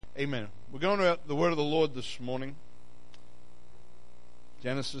Amen. We're going to the word of the Lord this morning.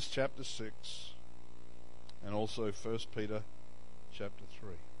 Genesis chapter 6 and also 1 Peter chapter 3.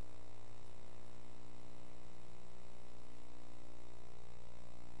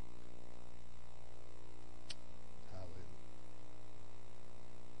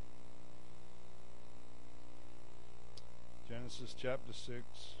 Genesis chapter 6,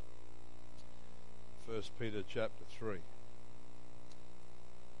 1 Peter chapter 3.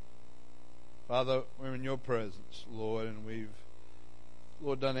 Father, we're in your presence, Lord, and we've,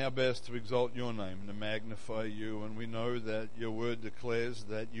 Lord, done our best to exalt your name and to magnify you, and we know that your word declares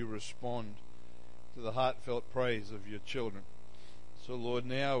that you respond to the heartfelt praise of your children. So, Lord,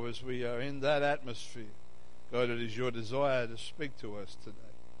 now as we are in that atmosphere, God, it is your desire to speak to us today.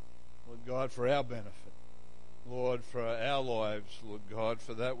 Lord God, for our benefit. Lord, for our lives, Lord God,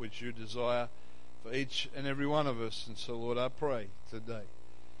 for that which you desire for each and every one of us. And so, Lord, I pray today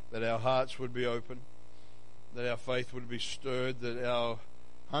that our hearts would be open, that our faith would be stirred, that our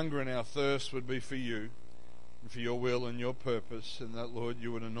hunger and our thirst would be for you and for your will and your purpose, and that, Lord,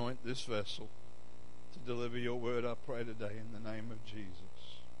 you would anoint this vessel to deliver your word, I pray today, in the name of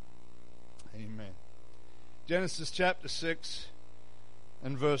Jesus. Amen. Genesis chapter 6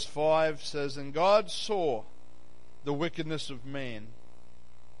 and verse 5 says, "And God saw the wickedness of man,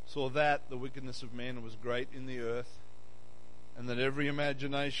 saw that the wickedness of man was great in the earth, and that every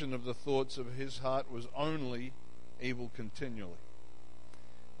imagination of the thoughts of his heart was only evil continually.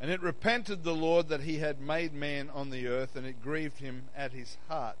 And it repented the Lord that he had made man on the earth, and it grieved him at his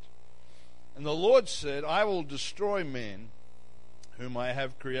heart. And the Lord said, I will destroy man, whom I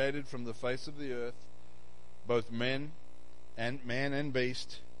have created from the face of the earth, both man and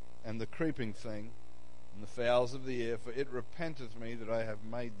beast, and the creeping thing, and the fowls of the air, for it repenteth me that I have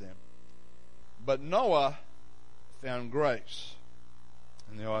made them. But Noah found grace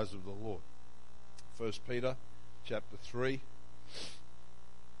in the eyes of the Lord." 1 Peter chapter 3.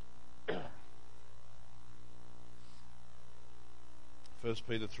 1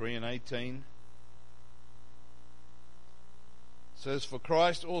 Peter 3 and 18 says, "For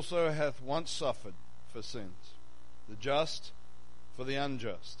Christ also hath once suffered for sins, the just for the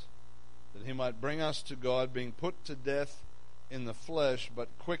unjust, that he might bring us to God, being put to death in the flesh,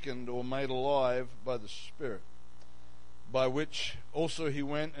 but quickened or made alive by the Spirit, by which also he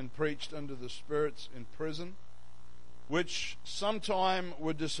went and preached unto the spirits in prison, which sometime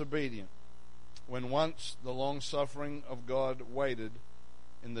were disobedient, when once the long suffering of God waited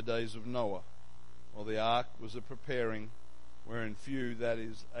in the days of Noah, while the ark was a preparing, wherein few, that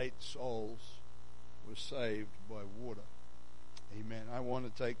is, 8 souls, were saved by water." Amen. I want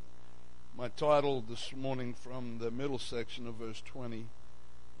to take my title this morning from the middle section of verse 20,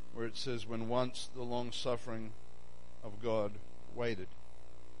 where it says, "When once the long suffering of God waited."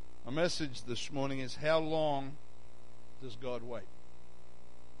 My message this morning is, how long does God wait?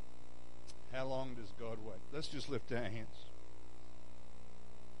 How long does God wait? Let's just lift our hands.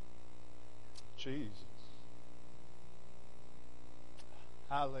 Jesus.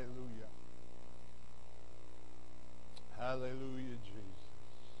 Hallelujah. Hallelujah, Jesus.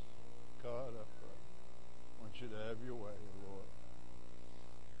 God, I pray. I want you to have your way, Lord.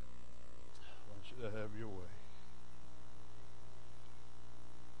 I want you to have your way.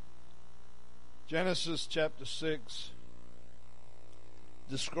 Genesis chapter 6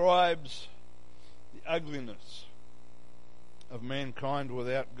 describes the ugliness of mankind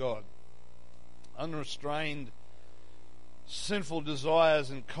without God. Unrestrained, sinful desires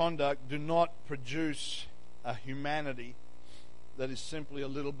and conduct do not produce a humanity that is simply a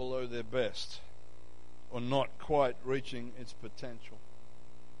little below their best or not quite reaching its potential.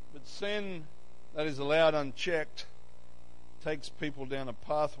 But sin that is allowed unchecked takes people down a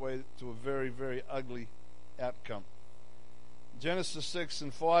pathway to a very, very ugly outcome. Genesis 6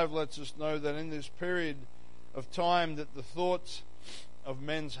 and 5 lets us know that in this period of time that the thoughts of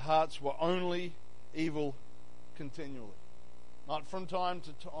men's hearts were only evil continually. Not from time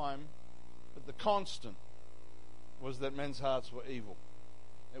to time, but the constant was that men's hearts were evil.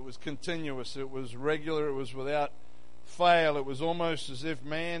 It was continuous, it was regular, it was without fail. It was almost as if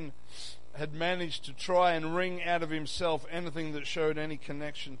man had managed to try and wring out of himself anything that showed any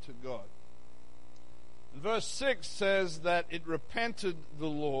connection to God. And verse 6 says that it repented the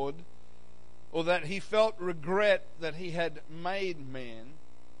Lord, or that he felt regret that he had made man,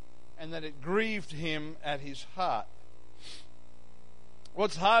 and that it grieved him at his heart.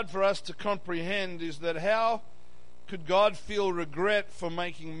 What's hard for us to comprehend is that how could God feel regret for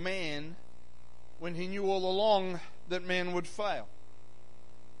making man when he knew all along that man would fail?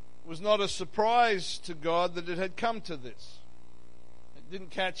 It was not a surprise to God that it had come to this. didn't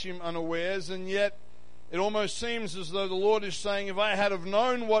catch him unawares, and yet it almost seems as though the Lord is saying, if I had have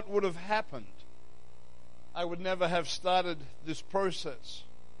known what would have happened, I would never have started this process.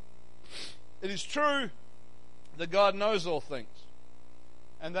 It is true that God knows all things,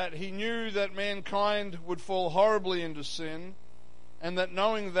 and that He knew that mankind would fall horribly into sin, and that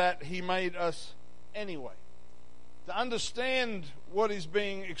knowing that, He made us anyway. To understand what is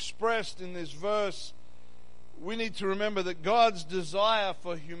being expressed in this verse, we need to remember that God's desire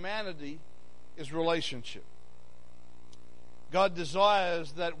for humanity is relationship. God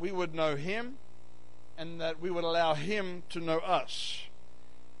desires that we would know Him and that we would allow Him to know us.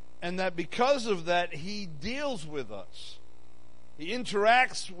 And that because of that, He deals with us. He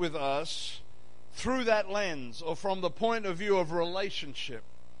interacts with us through that lens, or from the point of view of relationship.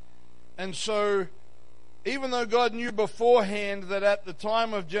 And so, even though God knew beforehand that at the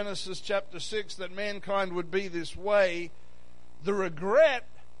time of Genesis chapter 6 that mankind would be this way, the regret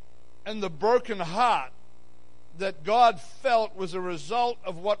and the broken heart that God felt was a result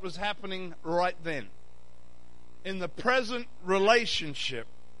of what was happening right then. In the present relationship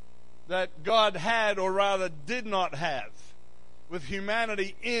that God had, or rather did not have, with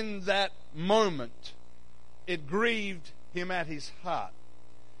humanity in that moment, it grieved Him at His heart.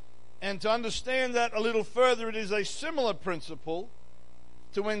 And to understand that a little further, it is a similar principle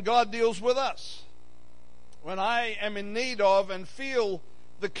to when God deals with us. When I am in need of and feel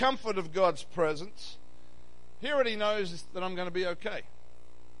the comfort of God's presence, He already knows that I'm going to be okay.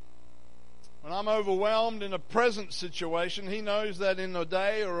 When I'm overwhelmed in a present situation, He knows that in a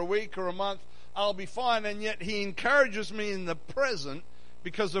day or a week or a month, I'll be fine, and yet He encourages me in the present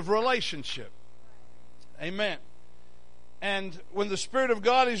because of relationship. Amen. And when the Spirit of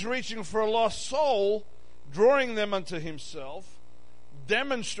God is reaching for a lost soul, drawing them unto Himself,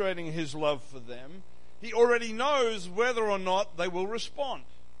 demonstrating His love for them, He already knows whether or not they will respond.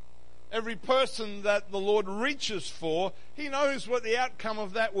 Every person that the Lord reaches for, He knows what the outcome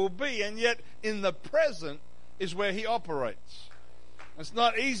of that will be, and yet in the present is where He operates. It's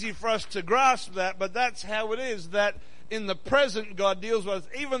not easy for us to grasp that, but that's how it is, that in the present God deals with us.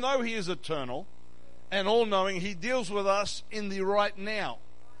 Even though He is eternal and all-knowing, He deals with us in the right now.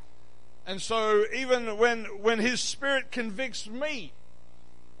 And so even when His Spirit convicts me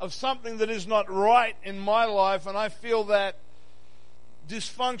of something that is not right in my life, and I feel that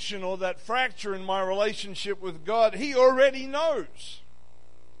dysfunction or that fracture in my relationship with God, He already knows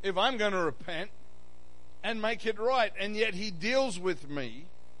if I'm going to repent and make it right, and yet He deals with me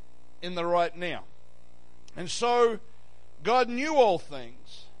in the right now. And so God knew all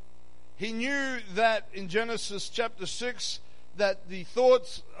things. He knew that in Genesis chapter 6 that the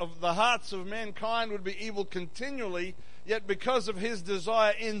thoughts of the hearts of mankind would be evil continually, yet because of His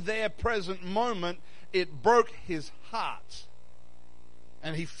desire in their present moment, it broke His heart.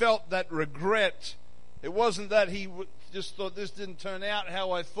 And He felt that regret. It wasn't that He just thought this didn't turn out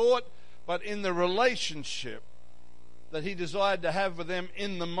how I thought, but in the relationship that He desired to have with them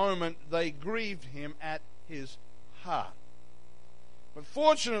in the moment, they grieved Him at His heart. But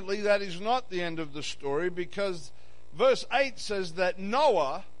fortunately, that is not the end of the story, because verse 8 says that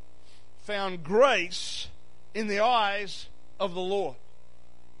Noah found grace in the eyes of the Lord.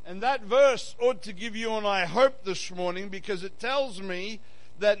 And that verse ought to give you and I hope this morning, because it tells me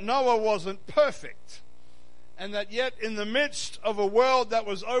that Noah wasn't perfect. And that yet in the midst of a world that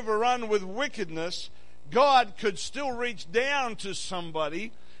was overrun with wickedness, God could still reach down to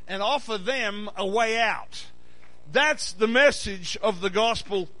somebody and offer them a way out. That's the message of the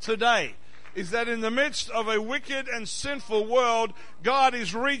gospel today, is that in the midst of a wicked and sinful world, God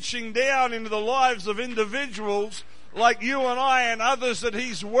is reaching down into the lives of individuals like you and I and others that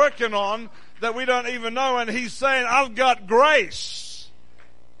He's working on that we don't even know, and He's saying, I've got grace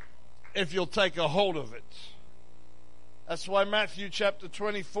if you'll take a hold of it. That's why Matthew chapter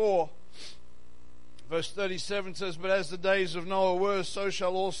 24 verse 37 says, but as the days of Noah were, so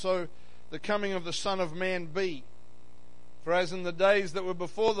shall also the coming of the Son of Man be. For as in the days that were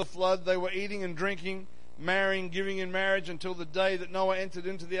before the flood, they were eating and drinking, marrying, giving in marriage, until the day that Noah entered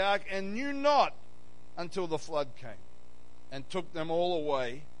into the ark, and knew not until the flood came and took them all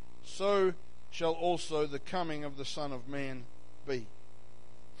away, so shall also the coming of the Son of Man be.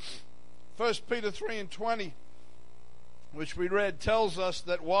 1 Peter 3:20, which we read, tells us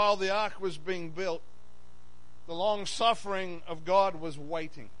that while the ark was being built, the long suffering of God was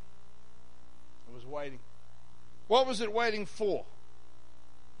waiting. It was waiting. What was it waiting for?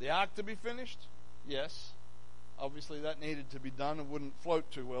 The ark to be finished? Yes. Obviously that needed to be done. It wouldn't float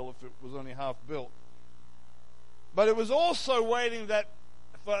too well if it was only half built. But it was also waiting that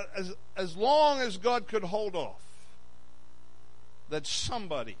for as long as God could hold off, that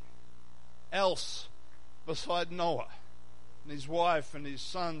somebody else beside Noah and his wife and his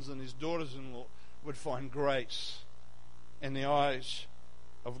sons and his daughters-in-law would find grace in the eyes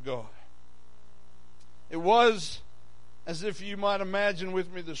of God. It was as if you might imagine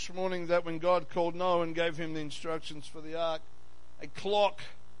with me this morning that when God called Noah and gave him the instructions for the ark, a clock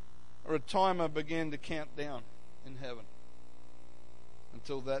or a timer began to count down in heaven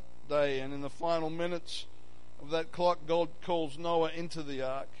until that day. And in the final minutes of that clock, God calls Noah into the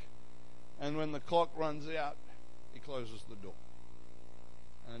ark. And when the clock runs out, he closes the door.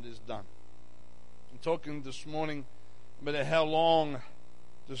 And it is done. I'm talking this morning about how long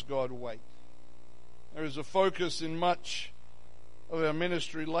does God wait. There is a focus in much of our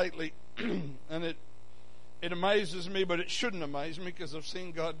ministry lately, and it amazes me, but it shouldn't amaze me because I've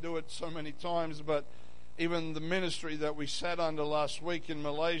seen God do it so many times. But even the ministry that we sat under last week in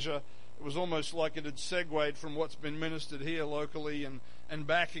Malaysia, it was almost like it had segued from what's been ministered here locally and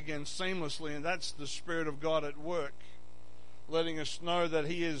back again seamlessly. And that's the Spirit of God at work, letting us know that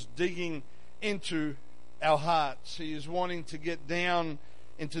He is digging into our hearts. He is wanting to get down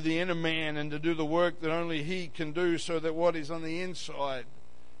into the inner man and to do the work that only He can do, so that what is on the inside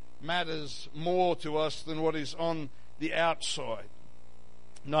matters more to us than what is on the outside.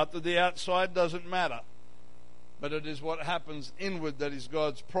 Not that the outside doesn't matter, but it is what happens inward that is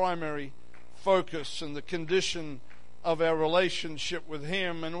God's primary focus and the condition of our relationship with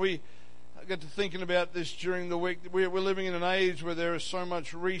Him. And I got to thinking about this during the week. We're living in an age where there is so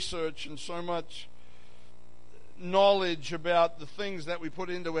much research and so much knowledge about the things that we put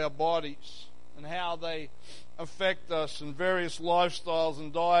into our bodies and how they affect us, and various lifestyles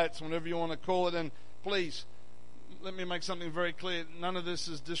and diets, whatever you want to call it. And please, let me make something very clear. None of this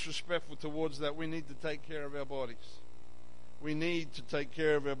is disrespectful towards that. We need to take care of our bodies. We need to take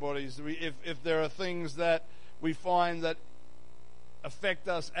care of our bodies. If there are things that we find that affect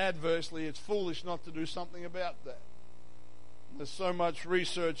us adversely, it's foolish not to do something about that. There's so much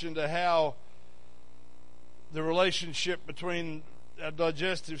research into how the relationship between our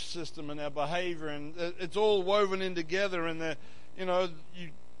digestive system and our behavior, and it's all woven in together. And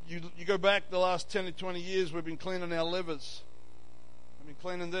you go back the last 10 to 20 years, we've been cleaning our livers. We've been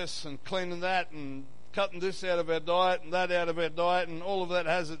cleaning this and cleaning that and cutting this out of our diet and that out of our diet, and all of that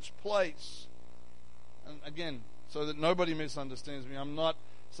has its place. And again, so that nobody misunderstands me, I'm not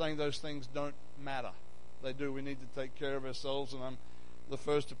saying those things don't matter. They do. We need to take care of ourselves, and I'm the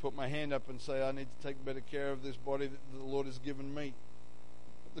first to put my hand up and say I need to take better care of this body that the Lord has given me.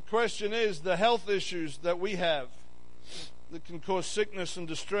 The question is, the health issues that we have that can cause sickness and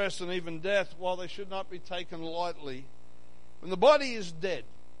distress and even death, while they should not be taken lightly, when the body is dead,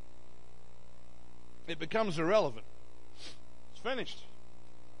 it becomes irrelevant. It's finished.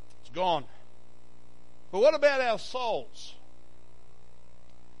 It's gone. But what about our souls?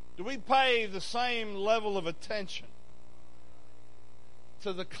 Do we pay the same level of attention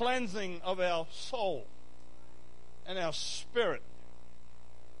to the cleansing of our soul and our spirit?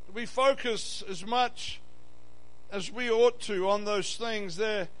 Do we focus as much as we ought to on those things?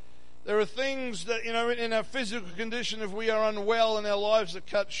 There are things that, in our physical condition, if we are unwell and our lives are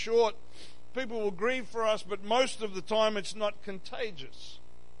cut short, people will grieve for us, but most of the time it's not contagious.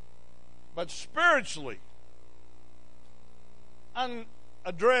 But spiritually,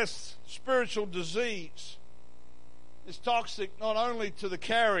 unaddressed spiritual disease is toxic not only to the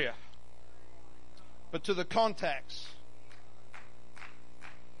carrier, but to the contacts.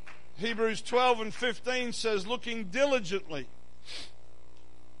 Hebrews 12:15 says, looking diligently,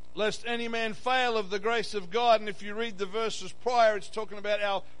 lest any man fail of the grace of God. And if you read the verses prior, it's talking about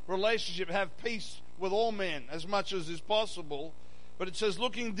our relationship, have peace with all men as much as is possible. But it says,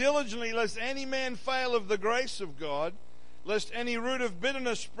 looking diligently, lest any man fail of the grace of God, lest any root of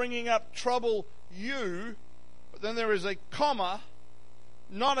bitterness springing up trouble you. But then there is a comma,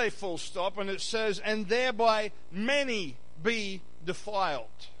 not a full stop, and it says, and thereby many be defiled.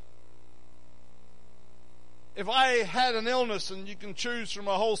 If I had an illness, and you can choose from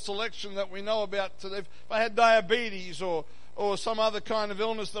a whole selection that we know about today, if I had diabetes or some other kind of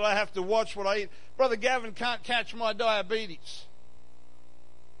illness that I have to watch what I eat, Brother Gavin can't catch my diabetes.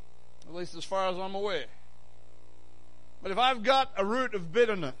 At least as far as I'm aware. But if I've got a root of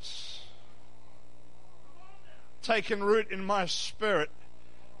bitterness taken root in my spirit,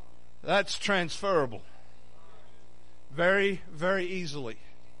 that's transferable. Very, very easily.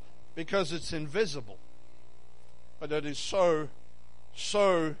 Because it's invisible. But it is so,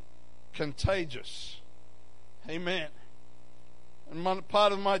 so contagious. Amen. And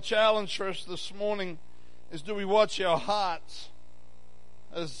part of my challenge for us this morning is, do we watch our hearts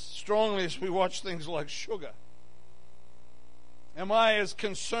as strongly as we watch things like sugar? Am I as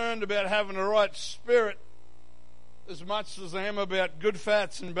concerned about having a right spirit as much as I am about good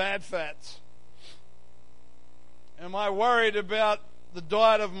fats and bad fats? Am I worried about the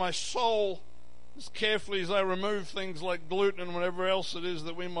diet of my soul as carefully as I remove things like gluten and whatever else it is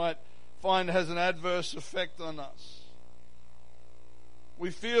that we might find has an adverse effect on us?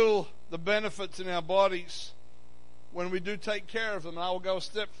 We feel the benefits in our bodies when we do take care of them. And I will go a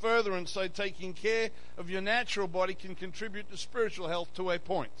step further and say taking care of your natural body can contribute to spiritual health to a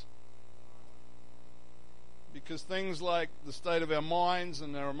point. Because things like the state of our minds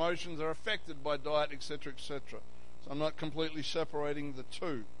and our emotions are affected by diet, etc., etc. So I'm not completely separating the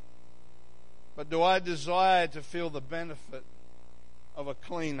two. But do I desire to feel the benefit of a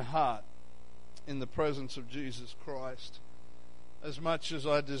clean heart in the presence of Jesus Christ as much as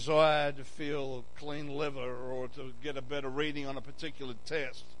I desire to feel a clean liver or to get a better reading on a particular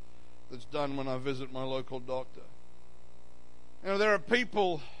test that's done when I visit my local doctor? You know, there are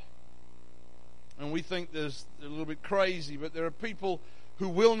people, and we think they're a little bit crazy, but there are people who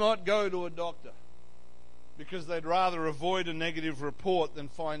will not go to a doctor because they'd rather avoid a negative report than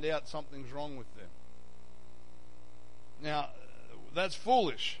find out something's wrong with them. Now, that's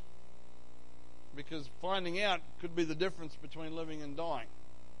foolish, because finding out could be the difference between living and dying.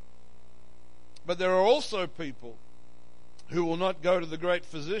 But there are also people who will not go to the great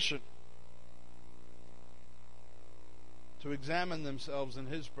physician to examine themselves in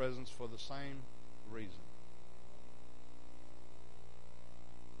his presence for the same reason.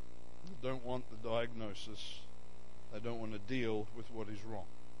 They don't want the diagnosis. They don't want to deal with what is wrong.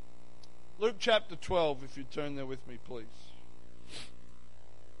 Luke chapter 12, if you turn there with me, please.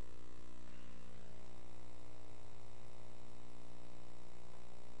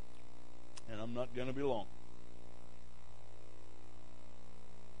 And I'm not going to be long.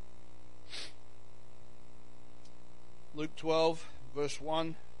 Luke 12, verse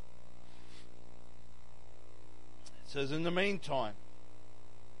 1. It says, "In the meantime,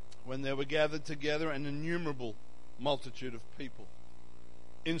 when there were gathered together an innumerable multitude of people,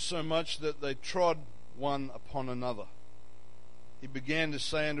 insomuch that they trod one upon another, he began to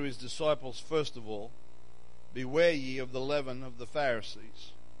say unto his disciples, first of all, beware ye of the leaven of the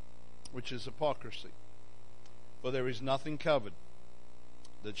Pharisees, which is hypocrisy. For there is nothing covered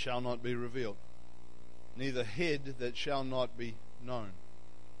that shall not be revealed, neither hid that shall not be known.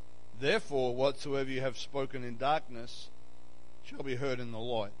 Therefore, whatsoever you have spoken in darkness shall be heard in the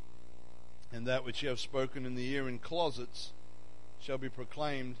light, and that which you have spoken in the ear in closets shall be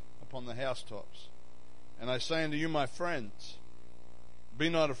proclaimed upon the housetops. And I say unto you, my friends, be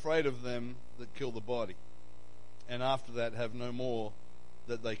not afraid of them that kill the body, and after that have no more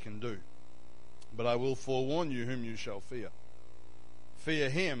that they can do. But I will forewarn you whom you shall fear. Fear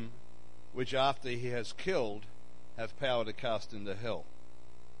him which after he has killed hath power to cast into hell.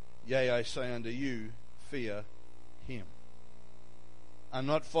 Yea, I say unto you, fear him. Are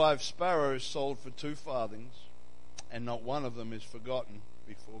not 5 sparrows sold for 2 farthings, and not one of them is forgotten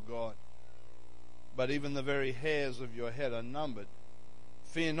before God? But even the very hairs of your head are numbered.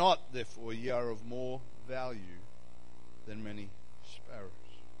 Fear not, therefore, ye are of more value than many sparrows."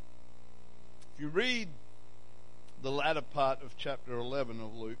 If you read the latter part of chapter 11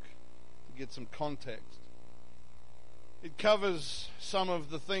 of Luke to get some context, it covers some of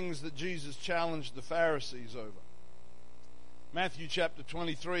the things that Jesus challenged the Pharisees over. Matthew chapter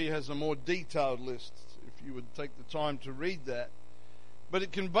 23 has a more detailed list, if you would take the time to read that. But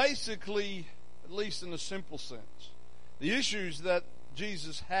it can basically, at least in a simple sense, the issues that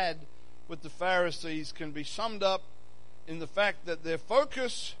Jesus had with the Pharisees can be summed up in the fact that their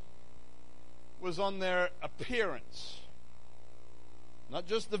focus was on their appearance. Not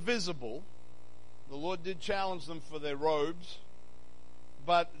just the visible. The Lord did challenge them for their robes,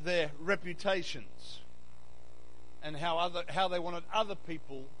 but their reputations and how they wanted other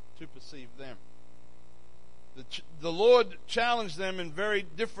people to perceive them. The Lord challenged them in very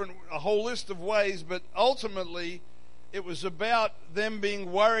different, a whole list of ways, but ultimately it was about them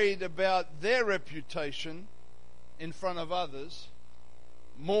being worried about their reputation in front of others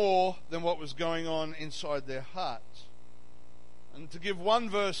more than what was going on inside their hearts. And to give one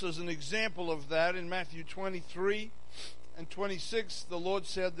verse as an example of that, in Matthew 23 and 26, the Lord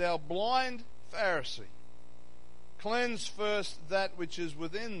said, "Thou blind Pharisee, cleanse first that which is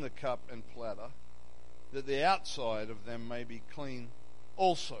within the cup and platter, that the outside of them may be clean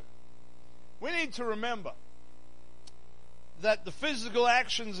also." We need to remember that the physical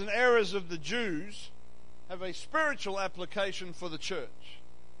actions and errors of the Jews have a spiritual application for the church.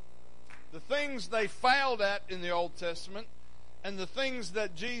 The things they failed at in the Old Testament and the things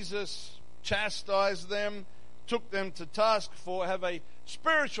that Jesus chastised them took them to task for have a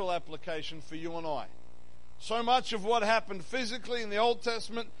spiritual application for you and I. So much of what happened physically in the Old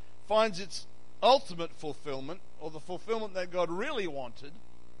Testament finds its ultimate fulfillment, or the fulfillment that God really wanted,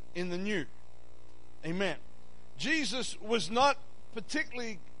 in the New. Amen. Jesus was not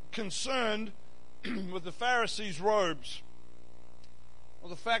particularly concerned with the Pharisees' robes or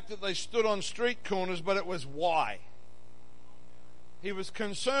the fact that they stood on street corners, but it was why. He was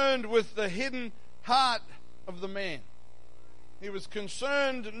concerned with the hidden heart of the man. He was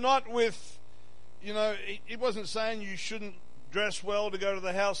concerned not with, he wasn't saying you shouldn't dress well to go to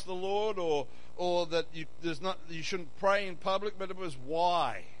the house of the Lord, or that you shouldn't pray in public, but it was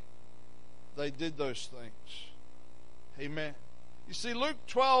why they did those things. Amen. You see, Luke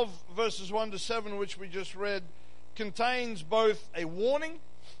 12 verses 1 to 7, which we just read, contains both a warning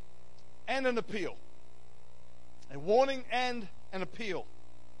and an appeal. A warning and an appeal.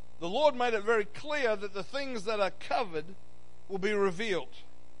 The Lord made it very clear that the things that are covered will be revealed.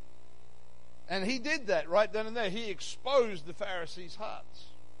 And He did that right then and there. He exposed the Pharisees' hearts.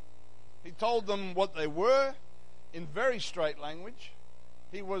 He told them what they were in very straight language.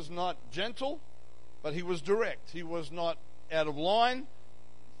 He was not gentle, but He was direct. He was not out of line.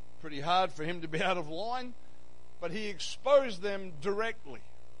 Pretty hard for Him to be out of line. But He exposed them directly.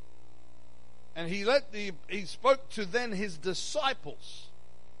 And He spoke to then His disciples.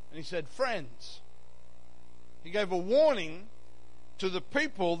 And He said, friends. He gave a warning to the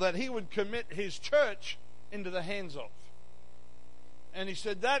people that He would commit His church into the hands of. And He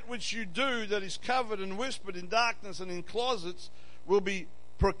said, that which you do that is covered and whispered in darkness and in closets will be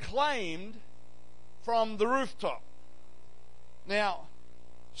proclaimed from the rooftop. Now,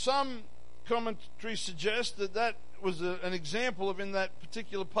 some commentaries suggest that was an example of, in that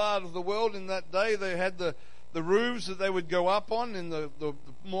particular part of the world in that day, they had the roofs that they would go up on in the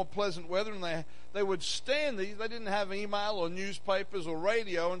more pleasant weather, and they would stand these. They didn't have email or newspapers or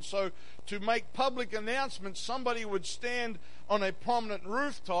radio, and so to make public announcements, somebody would stand on a prominent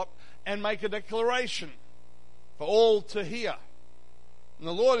rooftop and make a declaration for all to hear. And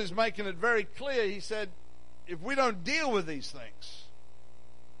the Lord is making it very clear. He said, if we don't deal with these things,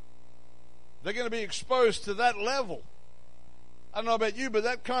 they're going to be exposed to that level. I don't know about you, but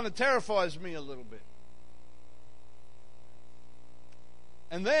that kind of terrifies me a little bit.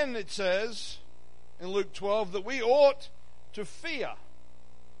 And then it says in Luke 12 that we ought to fear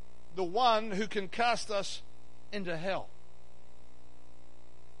the one who can cast us into hell.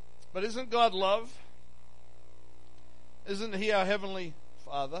 But isn't God love? Isn't He our Heavenly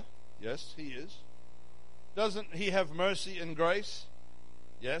Father? Yes, He is. Doesn't He have mercy and grace?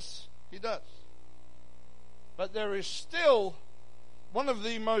 Yes, He does. But there is still one of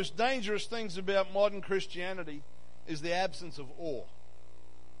the most dangerous things about modern Christianity is the absence of awe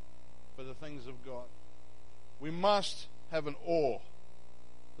for the things of God. We must have an awe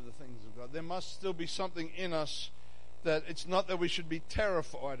for the things of God. There must still be something in us that it's not that we should be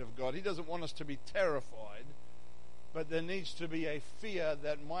terrified of God. He doesn't want us to be terrified, but there needs to be a fear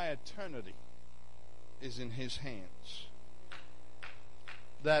that my eternity is in His hands.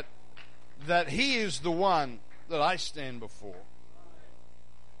 That He is the one that I stand before.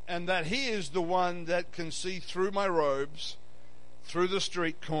 And that He is the one that can see through my robes, through the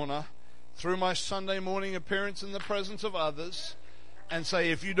street corner, through my Sunday morning appearance in the presence of others, and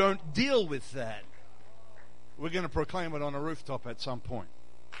say, if you don't deal with that, we're going to proclaim it on a rooftop at some point.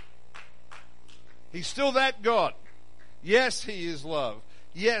 He's still that God. Yes, He is love.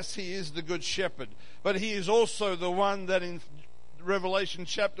 Yes, He is the good shepherd. But He is also the one that in Revelation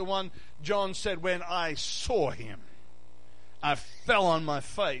chapter 1, John said, when I saw Him, I fell on my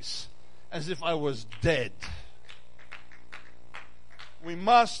face as if I was dead. We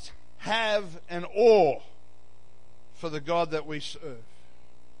must have an awe for the God that we serve.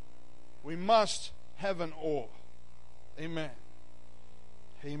 We must have an awe. Amen.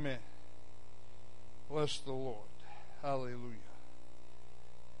 Amen. Bless the Lord. Hallelujah.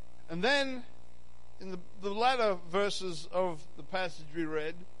 And then, in the latter verses of the passage we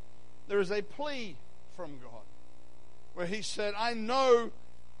read, there is a plea from God, where He said, I know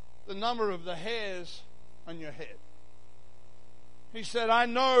the number of the hairs on your head. He said, I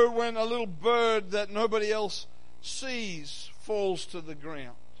know when a little bird that nobody else sees falls to the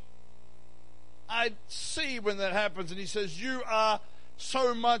ground. I see when that happens. And He says, you are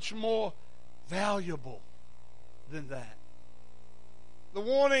so much more valuable than that. The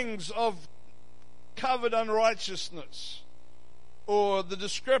warnings of covered unrighteousness, or the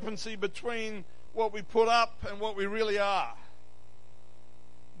discrepancy between what we put up and what we really are,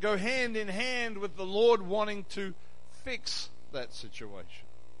 go hand in hand with the Lord wanting to fix that situation.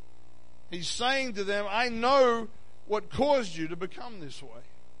 He's saying to them, I know what caused you to become this way.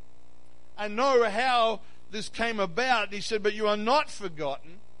 I know how this came about. He said, but you are not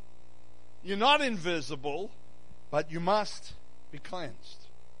forgotten. You're not invisible, but you must be cleansed.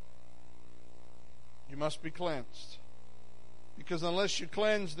 You must be cleansed. Because unless you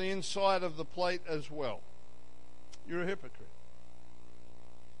cleanse the inside of the plate as well, you're a hypocrite.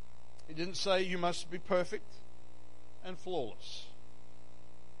 He didn't say you must be perfect and flawless,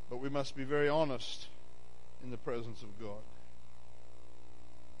 but we must be very honest in the presence of God.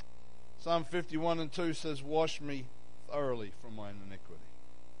 Psalm 51:2 says, wash me thoroughly from mine iniquity.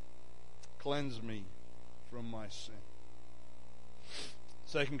 Cleanse me from my sin.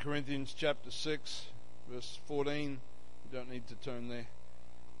 2 Corinthians chapter 6, verse 14. You don't need to turn there.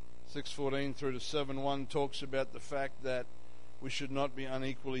 6:14 through to 7:1 talks about the fact that we should not be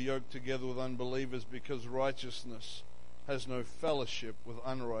unequally yoked together with unbelievers, because righteousness has no fellowship with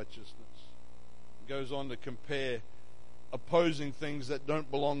unrighteousness. It goes on to compare opposing things that don't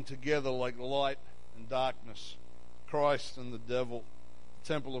belong together, like light and darkness, Christ and the devil, the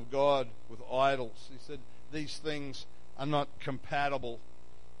temple of God with idols. He said these things are not compatible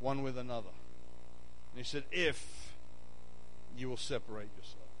one with another. And he said, if you will separate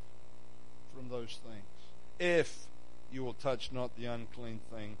yourself from those things, if you will touch not the unclean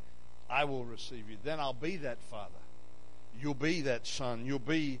thing, I will receive you. Then I'll be that father. You'll be that son. You'll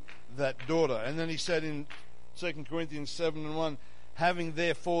be that daughter. And then he said in 2 Corinthians 7:1, having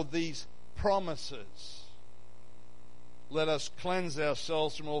therefore these promises, let us cleanse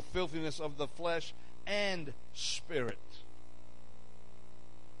ourselves from all filthiness of the flesh and spirit.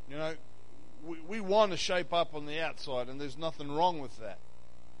 You know, we want to shape up on the outside, and there's nothing wrong with that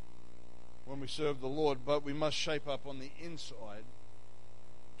when we serve the Lord, but we must shape up on the inside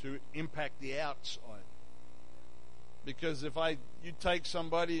to impact the outside. Because if you take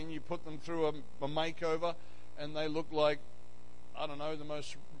somebody and you put them through a makeover and they look like, I don't know, the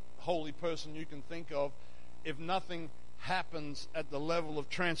most holy person you can think of, if nothing happens at the level of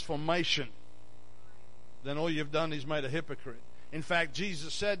transformation, then all you've done is made a hypocrite. In fact,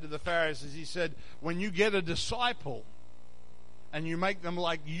 Jesus said to the Pharisees, he said, when you get a disciple and you make them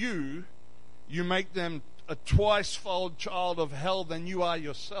like you make them a twice-fold child of hell than you are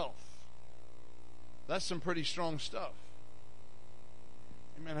yourself. That's some pretty strong stuff.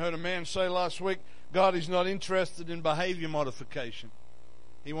 Amen. I heard a man say last week, God is not interested in behavior modification.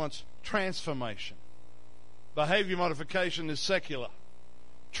 He wants transformation. Behavior modification is secular.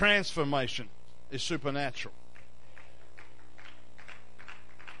 Transformation is supernatural.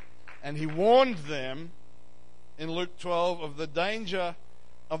 And he warned them in Luke 12 of the danger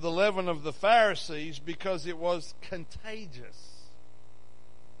of the leaven of the Pharisees, because it was contagious.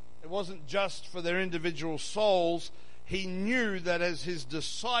 It wasn't just for their individual souls. He knew that as his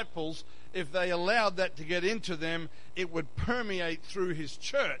disciples, if they allowed that to get into them, it would permeate through his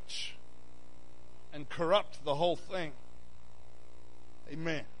church and corrupt the whole thing.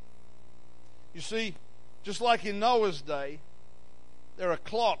 Amen. You see, just like in Noah's day, there are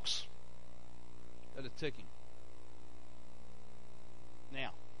clocks that are ticking.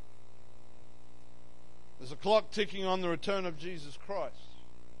 Now, there's a clock ticking on the return of Jesus Christ.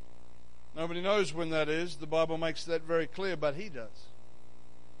 Nobody knows when that is. The Bible makes that very clear, but he does.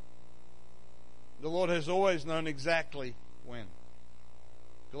 The Lord has always known exactly when.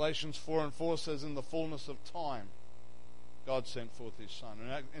 Galatians 4:4 says, in the fullness of time, God sent forth his Son.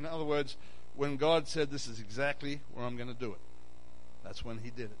 In other words, when God said, this is exactly where I'm going to do it, that's when he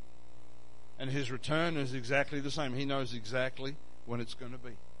did it. And his return is exactly the same. He knows exactly when it's going to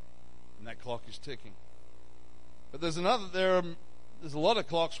be. And that clock is ticking. But there's a lot of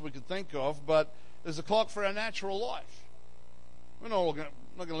clocks we could think of, but there's a clock for our natural life. We're not going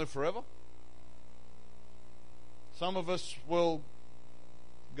to live forever. Some of us will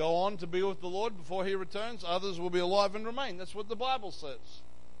go on to be with the Lord before he returns. Others will be alive and remain. That's what the Bible says.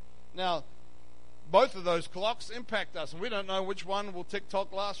 Now, both of those clocks impact us, and we don't know which one will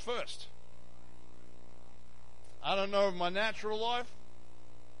tick-tock last first. I don't know if my natural life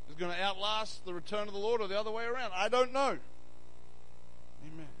is going to outlast the return of the Lord or the other way around. I don't know.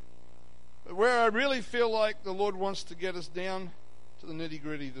 Amen. But where I really feel like the Lord wants to get us down to the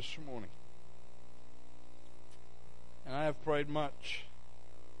nitty-gritty this morning, and I have prayed much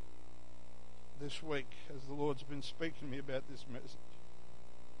this week as the Lord's been speaking to me about this message,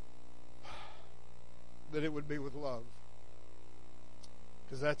 that it would be with love,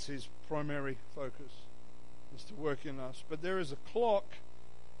 because that's his primary focus, is to work in us. But there is a clock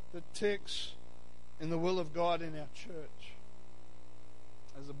that ticks in the will of God in our church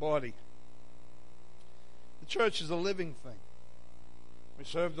as a body. The church is a living thing. We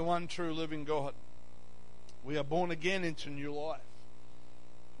serve the one true living God. We are born again into new life.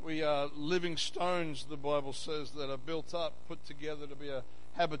 We are living stones, the Bible says, that are built up, put together to be a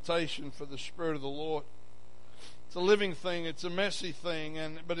habitation for the Spirit of the Lord. It's a living thing, it's a messy thing,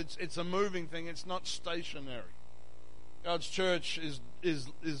 but it's a moving thing. It's not stationary. God's church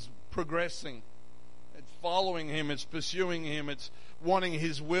is progressing. It's following Him, it's pursuing Him, it's wanting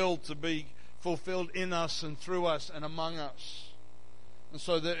His will to be fulfilled in us and through us and among us. And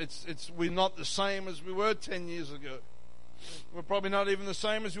so that we're not the same as we were 10 years ago. We're probably not even the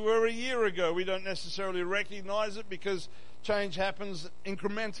same as we were a year ago. We don't necessarily recognize it because change happens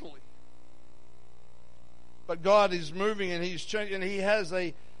incrementally. But God is moving and He's changing, and He has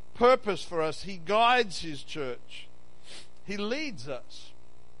a purpose for us. He guides His church. He leads us.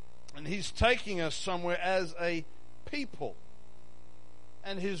 And He's taking us somewhere as a people.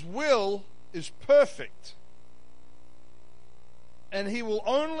 And His will is perfect. And He will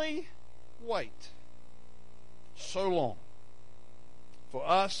only wait so long for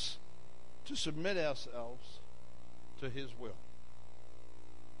us to submit ourselves to His will.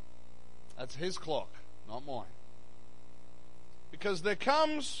 That's His clock, not mine. Because there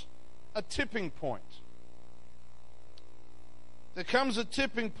comes a tipping point. There comes a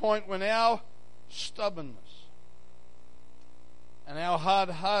tipping point when our stubbornness and our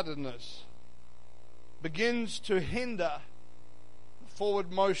hard-heartedness begins to hinder the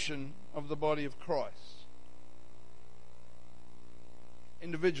forward motion of the body of Christ.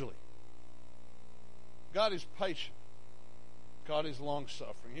 Individually. God is patient. God is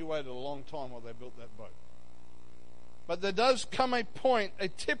long-suffering. He waited a long time while they built that boat. But there does come a point, a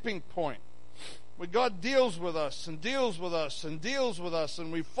tipping point, where God deals with us and deals with us and deals with us,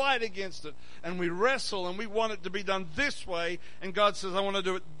 and we fight against it and we wrestle and we want it to be done this way, and God says, I want to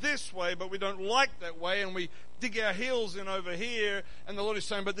do it this way, but we don't like that way, and we dig our heels in over here, and the Lord is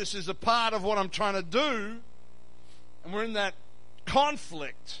saying, but this is a part of what I'm trying to do, and we're in that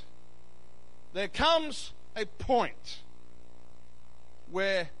conflict. There comes a point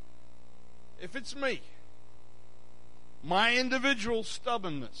where, if it's me, my individual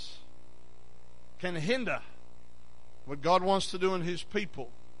stubbornness can hinder what God wants to do in His people,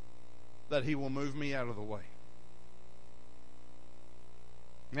 that He will move me out of the way.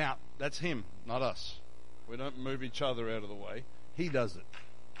 Now, that's Him, not us. We don't move each other out of the way. He does it.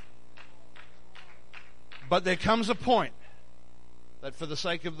 But there comes a point that for the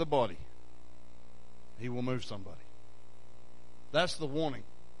sake of the body, He will move somebody. That's the warning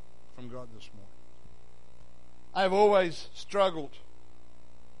from God this morning. I've always struggled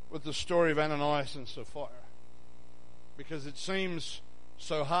with the story of Ananias and Sapphira because it seems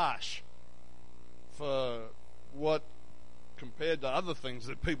so harsh for what, compared to other things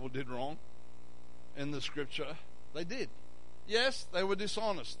that people did wrong in the Scripture, they did. Yes, they were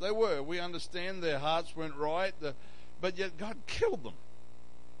dishonest. They were. We understand their hearts weren't right, but yet God killed them.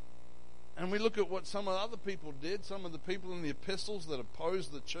 And we look at what some of the other people did, some of the people in the epistles that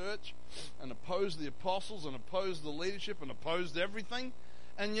opposed the church and opposed the apostles and opposed the leadership and opposed everything,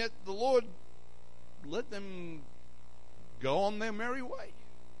 and yet the Lord let them go on their merry way.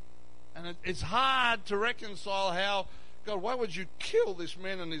 And it's hard to reconcile how, God, why would you kill this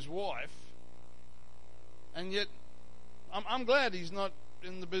man and his wife? And yet, I'm glad He's not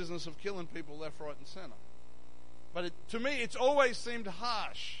in the business of killing people left, right, and center. But to me, it's always seemed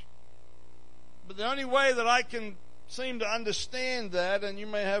harsh. But the only way that I can seem to understand that, and you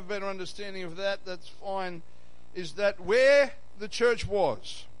may have better understanding of that, that's fine, is that where the church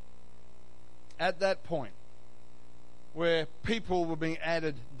was at that point, where people were being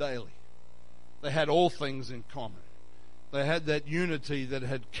added daily, they had all things in common. They had that unity that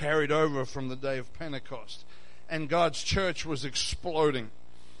had carried over from the day of Pentecost. And God's church was exploding.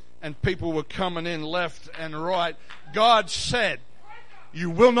 And people were coming in left and right. God said, you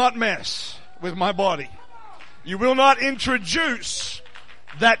will not mess with my body. You will not introduce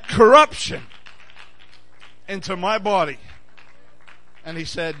that corruption into my body. And He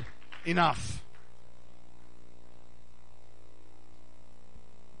said, enough.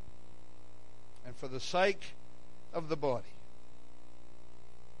 And for the sake of the body,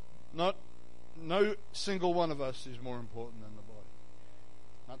 no single one of us is more important than the body.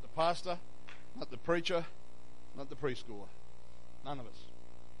 Not the pastor, not the preacher, not the preschooler. None of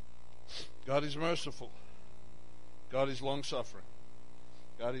us. God is merciful. God is long-suffering.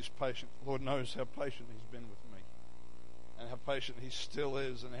 God is patient. The Lord knows how patient He's been with me, and how patient He still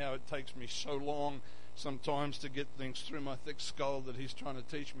is, and how it takes me so long sometimes to get things through my thick skull that He's trying to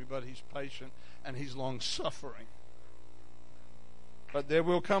teach me, but He's patient and He's long-suffering. But there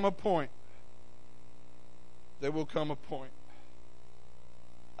will come a point. There will come a point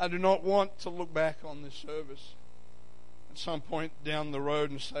I do not want to look back on this service at some point down the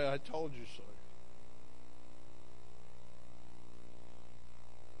road and say, I told you so.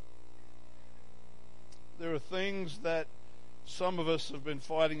 There are things that some of us have been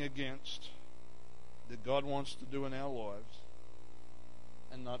fighting against that God wants to do in our lives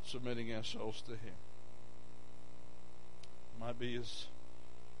and not submitting ourselves to Him. It might be as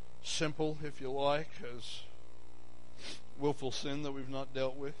simple, if you like, as willful sin that we've not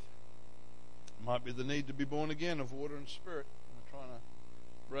dealt with. It might be the need to be born again of water and spirit. We're trying to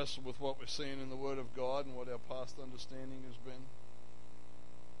wrestle with what we're seeing in the Word of God and what our past understanding has been.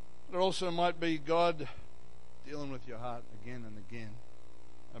 But it also might be God dealing with your heart again and again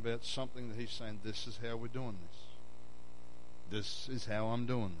about something that He's saying, this is how we're doing this. This is how I'm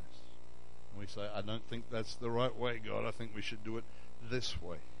doing this. And we say, I don't think that's the right way, God. I think we should do it this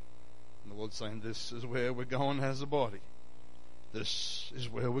way. And the Lord's saying, this is where we're going as a body. This is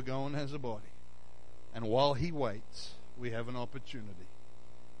where we're going as a body. And while He waits, we have an opportunity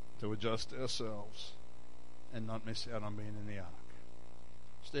to adjust ourselves and not miss out on being in the ark.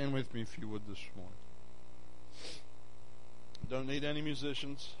 Stand with me if you would this morning. Don't need any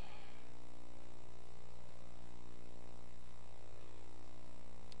musicians.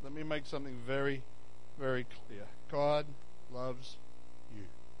 Let me make something very, very clear. God loves you.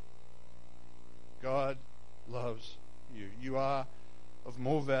 God loves you. You are of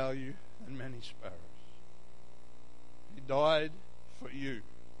more value than many sparrows. He died for you.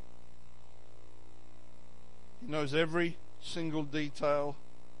 He knows every single detail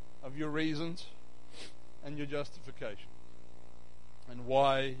of your reasons and your justification, and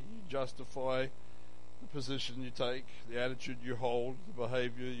why you justify the position you take, the attitude you hold, the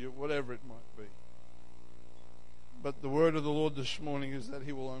behavior, whatever it might be. But the word of the Lord this morning is that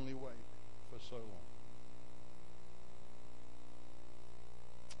He will only wait for so long.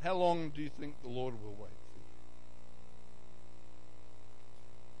 How long do you think the Lord will wait for you?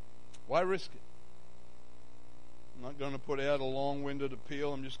 Why risk it? I'm not going to put out a long-winded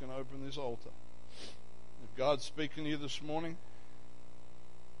appeal. I'm just going to open this altar. If God's speaking to you this morning,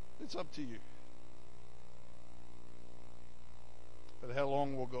 it's up to you. But how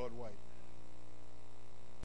long will God wait?